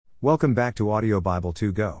Welcome back to Audio Bible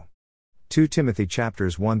 2 Go. 2 Timothy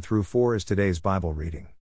chapters 1 through 4 is today's Bible reading.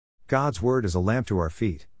 God's Word is a lamp to our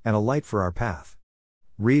feet, and a light for our path.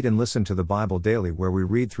 Read and listen to the Bible daily, where we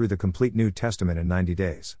read through the complete New Testament in 90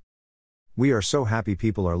 days. We are so happy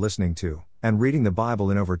people are listening to, and reading the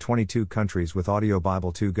Bible in over 22 countries with Audio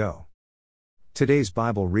Bible 2 Go. Today's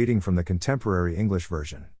Bible reading from the Contemporary English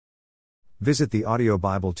Version. Visit the Audio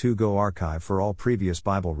Bible 2 Go archive for all previous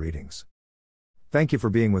Bible readings. Thank you for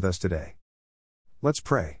being with us today. Let's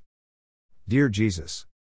pray. Dear Jesus,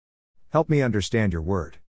 help me understand your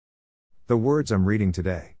word. The words I'm reading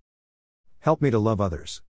today. Help me to love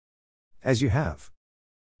others as you have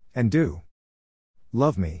and do.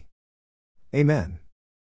 Love me. Amen.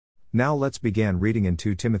 Now let's begin reading in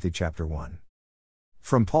 2 Timothy chapter 1.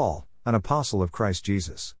 From Paul, an apostle of Christ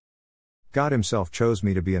Jesus. God himself chose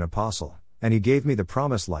me to be an apostle, and he gave me the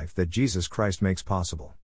promised life that Jesus Christ makes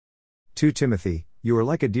possible. 2 Timothy, you are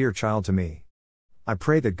like a dear child to me. I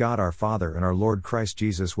pray that God our Father and our Lord Christ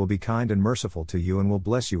Jesus will be kind and merciful to you and will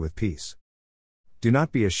bless you with peace. Do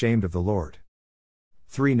not be ashamed of the Lord.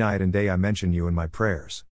 3 Night and day I mention you in my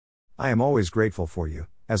prayers. I am always grateful for you,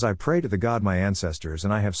 as I pray to the God my ancestors,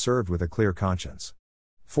 and I have served with a clear conscience.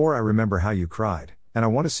 4 I remember how you cried, and I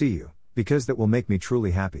want to see you, because that will make me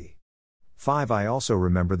truly happy. 5 I also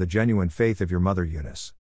remember the genuine faith of your mother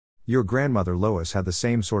Eunice. Your grandmother Lois had the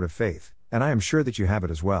same sort of faith, and I am sure that you have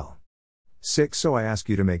it as well. 6 So I ask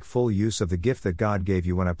you to make full use of the gift that God gave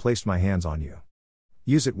you when I placed my hands on you.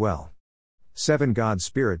 Use it well. 7 God's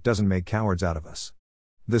Spirit doesn't make cowards out of us.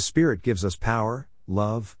 The Spirit gives us power,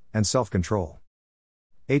 love, and self-control.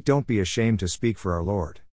 8 Don't be ashamed to speak for our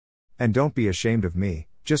Lord. And don't be ashamed of me,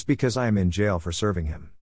 just because I am in jail for serving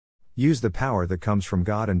Him. Use the power that comes from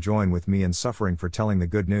God and join with me in suffering for telling the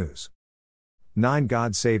good news. 9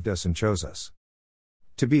 God saved us and chose us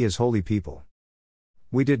to be His holy people.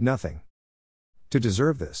 We did nothing to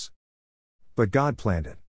deserve this, but God planned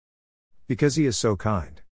it, because He is so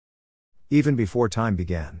kind. Even before time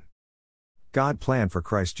began, God planned for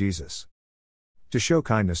Christ Jesus to show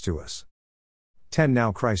kindness to us. 10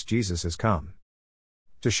 Now Christ Jesus has come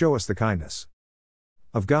to show us the kindness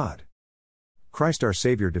of God. Christ our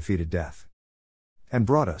Savior defeated death and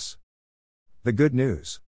brought us the good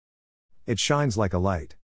news. It shines like a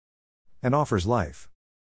light and offers life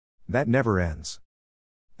that never ends.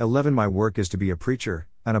 11 My work is to be a preacher,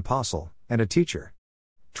 an apostle, and a teacher.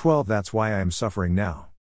 12 That's why I am suffering now.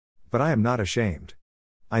 But I am not ashamed.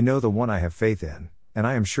 I know the one I have faith in, and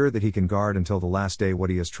I am sure that he can guard until the last day what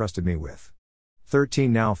he has trusted me with.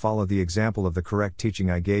 13 Now follow the example of the correct teaching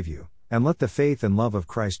I gave you, and let the faith and love of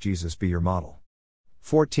Christ Jesus be your model.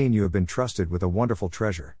 14 You have been trusted with a wonderful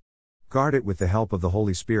treasure. Guard it with the help of the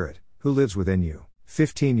Holy Spirit, who lives within you.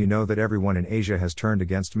 15 You know that everyone in Asia has turned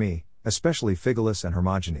against me, especially Phygelus and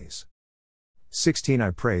Hermogenes. 16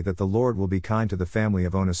 I pray that the Lord will be kind to the family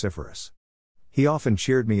of Onesiphorus. He often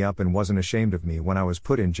cheered me up and wasn't ashamed of me when I was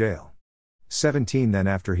put in jail. 17 Then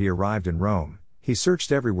after he arrived in Rome, he searched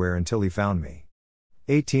everywhere until he found me.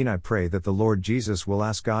 18 I pray that the Lord Jesus will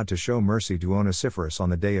ask God to show mercy to Onesiphorus on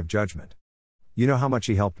the day of judgment. You know how much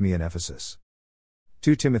he helped me in Ephesus.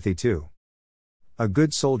 2 Timothy 2. A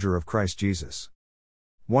good soldier of Christ Jesus.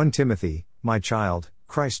 1 Timothy, my child,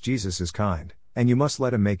 Christ Jesus is kind, and you must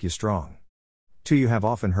let him make you strong. 2 You have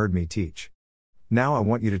often heard me teach. Now I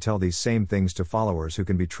want you to tell these same things to followers who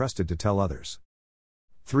can be trusted to tell others.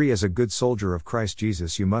 3 As a good soldier of Christ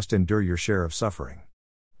Jesus you must endure your share of suffering.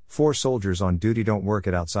 4 Soldiers on duty don't work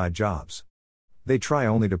at outside jobs. They try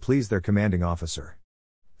only to please their commanding officer.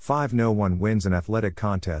 5 No one wins an athletic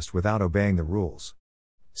contest without obeying the rules.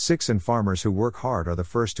 6 And farmers who work hard are the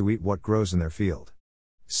first to eat what grows in their field.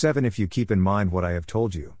 7 If you keep in mind what I have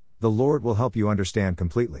told you, the Lord will help you understand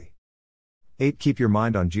completely. 8 Keep your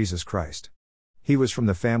mind on Jesus Christ. He was from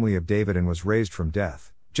the family of David and was raised from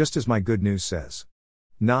death, just as my good news says.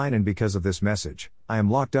 9 And because of this message, I am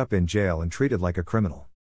locked up in jail and treated like a criminal.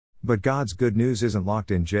 But God's good news isn't locked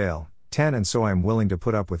in jail. 10 And so I am willing to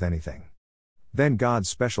put up with anything. Then God's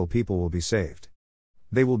special people will be saved.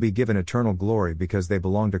 They will be given eternal glory because they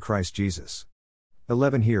belong to Christ Jesus.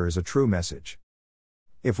 11 Here is a true message.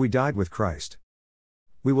 If we died with Christ,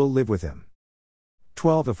 we will live with him.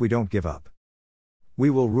 12 If we don't give up,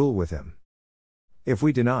 we will rule with him. If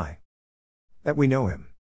we deny that we know him,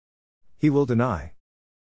 he will deny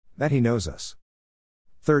that he knows us.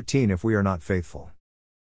 13 If we are not faithful,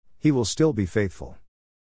 he will still be faithful.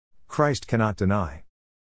 Christ cannot deny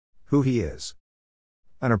who he is.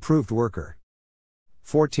 An approved worker.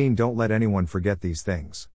 14 Don't let anyone forget these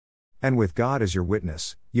things. And with God as your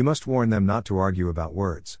witness, you must warn them not to argue about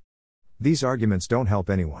words. These arguments don't help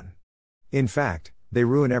anyone. In fact, they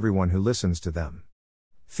ruin everyone who listens to them.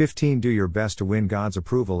 15 Do your best to win God's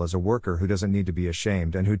approval as a worker who doesn't need to be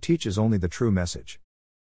ashamed and who teaches only the true message.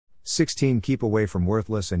 16 Keep away from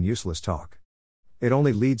worthless and useless talk. It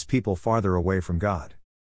only leads people farther away from God.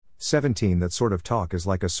 17 That sort of talk is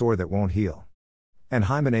like a sore that won't heal. And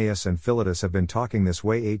Hymenaeus and Philetus have been talking this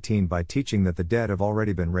way. 18 By teaching that the dead have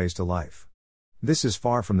already been raised to life. This is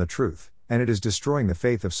far from the truth, and it is destroying the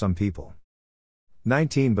faith of some people.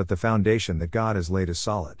 19 But the foundation that God has laid is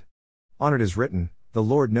solid. On it is written, the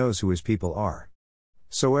Lord knows who his people are.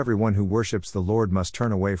 So everyone who worships the Lord must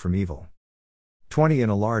turn away from evil. 20 In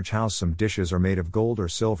a large house some dishes are made of gold or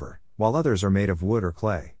silver, while others are made of wood or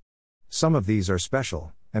clay. Some of these are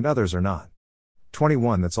special, and others are not.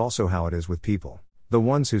 21 That's also how it is with people. The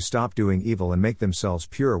ones who stop doing evil and make themselves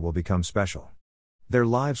pure will become special. Their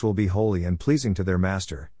lives will be holy and pleasing to their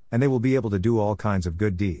master, and they will be able to do all kinds of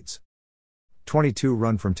good deeds. 22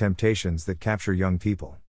 Run from temptations that capture young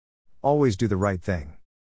people. Always do the right thing.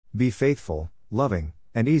 Be faithful, loving,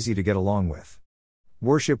 and easy to get along with.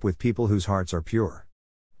 Worship with people whose hearts are pure.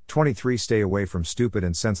 23 Stay away from stupid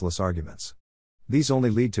and senseless arguments. These only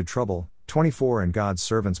lead to trouble. 24 And God's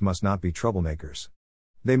servants must not be troublemakers.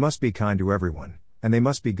 They must be kind to everyone, and they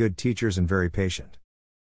must be good teachers and very patient.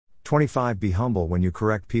 25 Be humble when you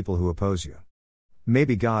correct people who oppose you.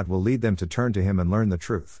 Maybe God will lead them to turn to him and learn the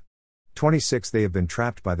truth. 26 They have been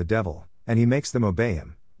trapped by the devil, and he makes them obey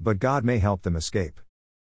him, but God may help them escape.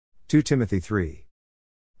 2 Timothy 3.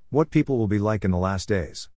 What people will be like in the last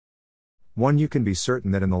days. 1 You can be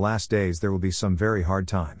certain that in the last days there will be some very hard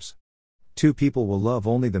times. 2 People will love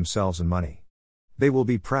only themselves and money. They will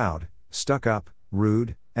be proud, stuck up,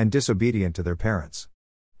 rude, and disobedient to their parents.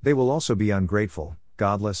 They will also be ungrateful,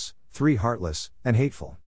 godless, 3 Heartless, and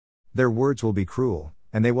hateful. Their words will be cruel,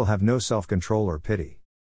 and they will have no self-control or pity.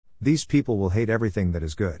 These people will hate everything that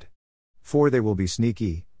is good. 4 They will be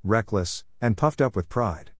sneaky, reckless, and puffed up with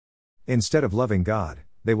pride. Instead of loving God,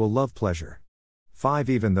 they will love pleasure. 5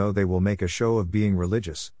 Even though they will make a show of being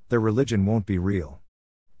religious, their religion won't be real.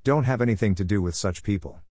 Don't have anything to do with such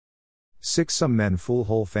people. 6 Some men fool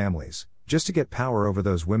whole families, just to get power over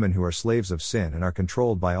those women who are slaves of sin and are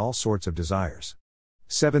controlled by all sorts of desires.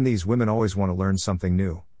 7 These women always want to learn something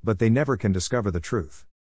new, but they never can discover the truth.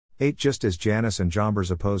 8 Just as Jannes and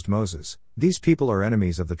Jambres opposed Moses, these people are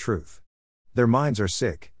enemies of the truth. Their minds are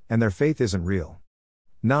sick, and their faith isn't real.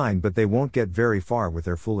 9 But they won't get very far with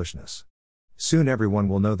their foolishness. Soon everyone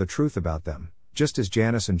will know the truth about them, just as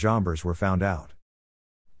Jannes and Jambres were found out.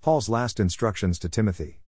 Paul's last instructions to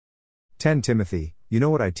Timothy. 10 Timothy, you know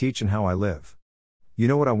what I teach and how I live. You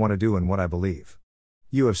know what I want to do and what I believe.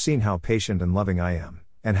 You have seen how patient and loving I am,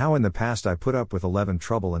 and how in the past I put up with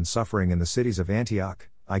trouble and suffering in the cities of Antioch,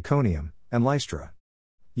 Iconium, and Lystra.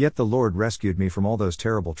 Yet the Lord rescued me from all those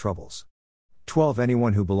terrible troubles. 12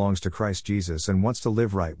 Anyone who belongs to Christ Jesus and wants to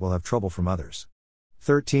live right will have trouble from others.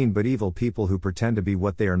 13 But evil people who pretend to be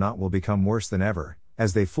what they are not will become worse than ever,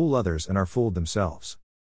 as they fool others and are fooled themselves.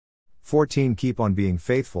 14 Keep on being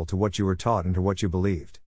faithful to what you were taught and to what you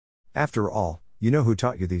believed. After all, you know who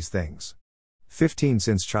taught you these things. 15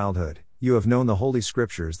 Since childhood, you have known the Holy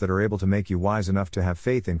Scriptures that are able to make you wise enough to have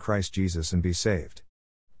faith in Christ Jesus and be saved.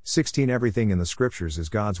 16 Everything in the Scriptures is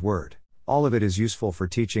God's Word. All of it is useful for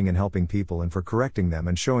teaching and helping people and for correcting them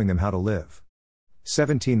and showing them how to live.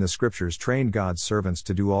 17 The Scriptures train God's servants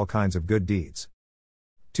to do all kinds of good deeds.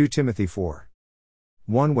 2 Timothy 4.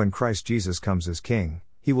 1 When Christ Jesus comes as King,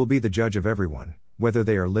 he will be the judge of everyone, whether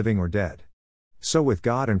they are living or dead. So with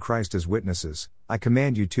God and Christ as witnesses, I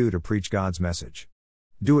command you too to preach God's message.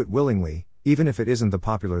 Do it willingly, even if it isn't the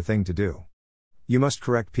popular thing to do. You must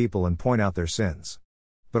correct people and point out their sins.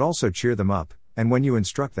 But also cheer them up, and when you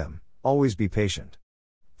instruct them, always be patient.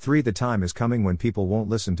 3 The time is coming when people won't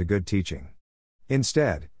listen to good teaching.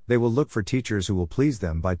 Instead, they will look for teachers who will please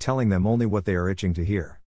them by telling them only what they are itching to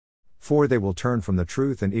hear. 4 They will turn from the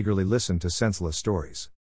truth and eagerly listen to senseless stories.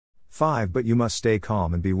 5 But you must stay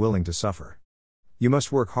calm and be willing to suffer. You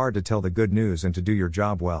must work hard to tell the good news and to do your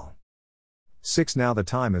job well. 6 Now the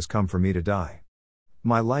time has come for me to die.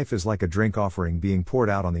 My life is like a drink offering being poured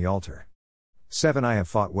out on the altar. 7 I have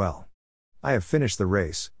fought well. I have finished the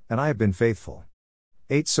race, and I have been faithful.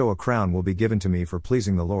 8 So a crown will be given to me for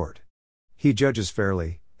pleasing the Lord. He judges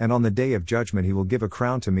fairly, and on the day of judgment he will give a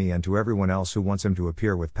crown to me and to everyone else who wants him to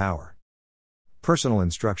appear with power. Personal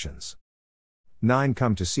instructions. 9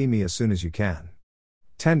 Come to see me as soon as you can.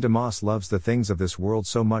 10 Demas loves the things of this world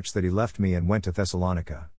so much that he left me and went to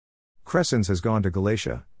Thessalonica. Crescens has gone to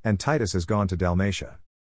Galatia, and Titus has gone to Dalmatia.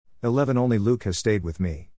 11 Only Luke has stayed with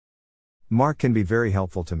me. Mark can be very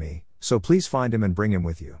helpful to me, so please find him and bring him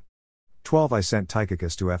with you. 12 I sent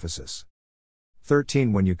Tychicus to Ephesus.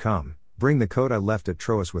 13 When you come, bring the coat I left at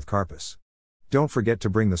Troas with Carpus. Don't forget to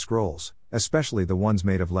bring the scrolls, especially the ones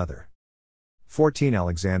made of leather. 14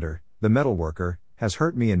 Alexander, the metalworker, has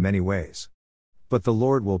hurt me in many ways. But the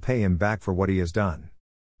Lord will pay him back for what he has done.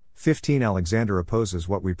 15 Alexander opposes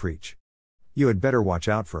what we preach. You had better watch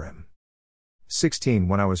out for him. 16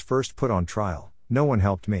 When I was first put on trial, no one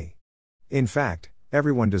helped me. In fact,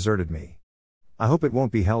 everyone deserted me. I hope it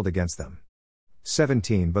won't be held against them.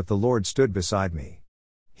 17 But the Lord stood beside me.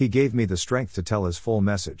 He gave me the strength to tell his full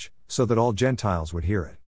message, so that all Gentiles would hear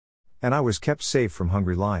it. And I was kept safe from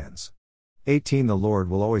hungry lions. 18 The Lord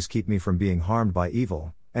will always keep me from being harmed by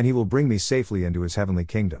evil, and he will bring me safely into his heavenly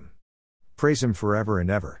kingdom. Praise him forever and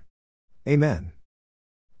ever. Amen.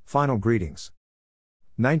 Final greetings.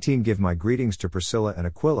 19 Give my greetings to Priscilla and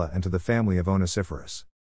Aquila and to the family of Onesiphorus.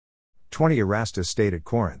 20 Erastus stayed at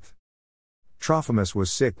Corinth. Trophimus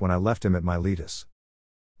was sick when I left him at Miletus.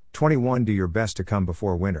 21 Do your best to come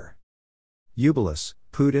before winter. Eubulus,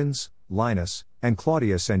 Pudens, Linus, and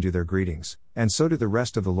Claudia send you their greetings, and so do the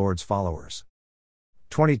rest of the Lord's followers.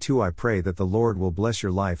 22 I pray that the Lord will bless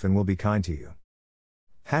your life and will be kind to you.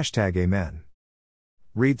 #Amen.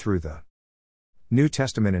 Read through the New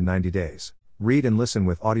Testament in 90 days. Read and listen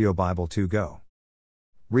with Audio Bible 2 Go.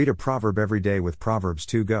 Read a proverb every day with Proverbs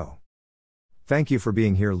 2 Go. Thank you for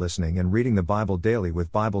being here listening and reading the Bible daily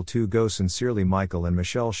with Bible 2 Go. Sincerely, Michael and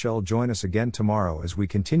Michelle Shell. Join us again tomorrow as we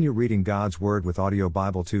continue reading God's Word with Audio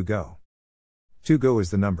Bible 2 Go. 2 Go is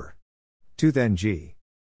the number. 2 then G.O.US.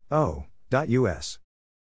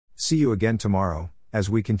 See you again tomorrow, as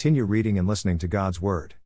we continue reading and listening to God's Word.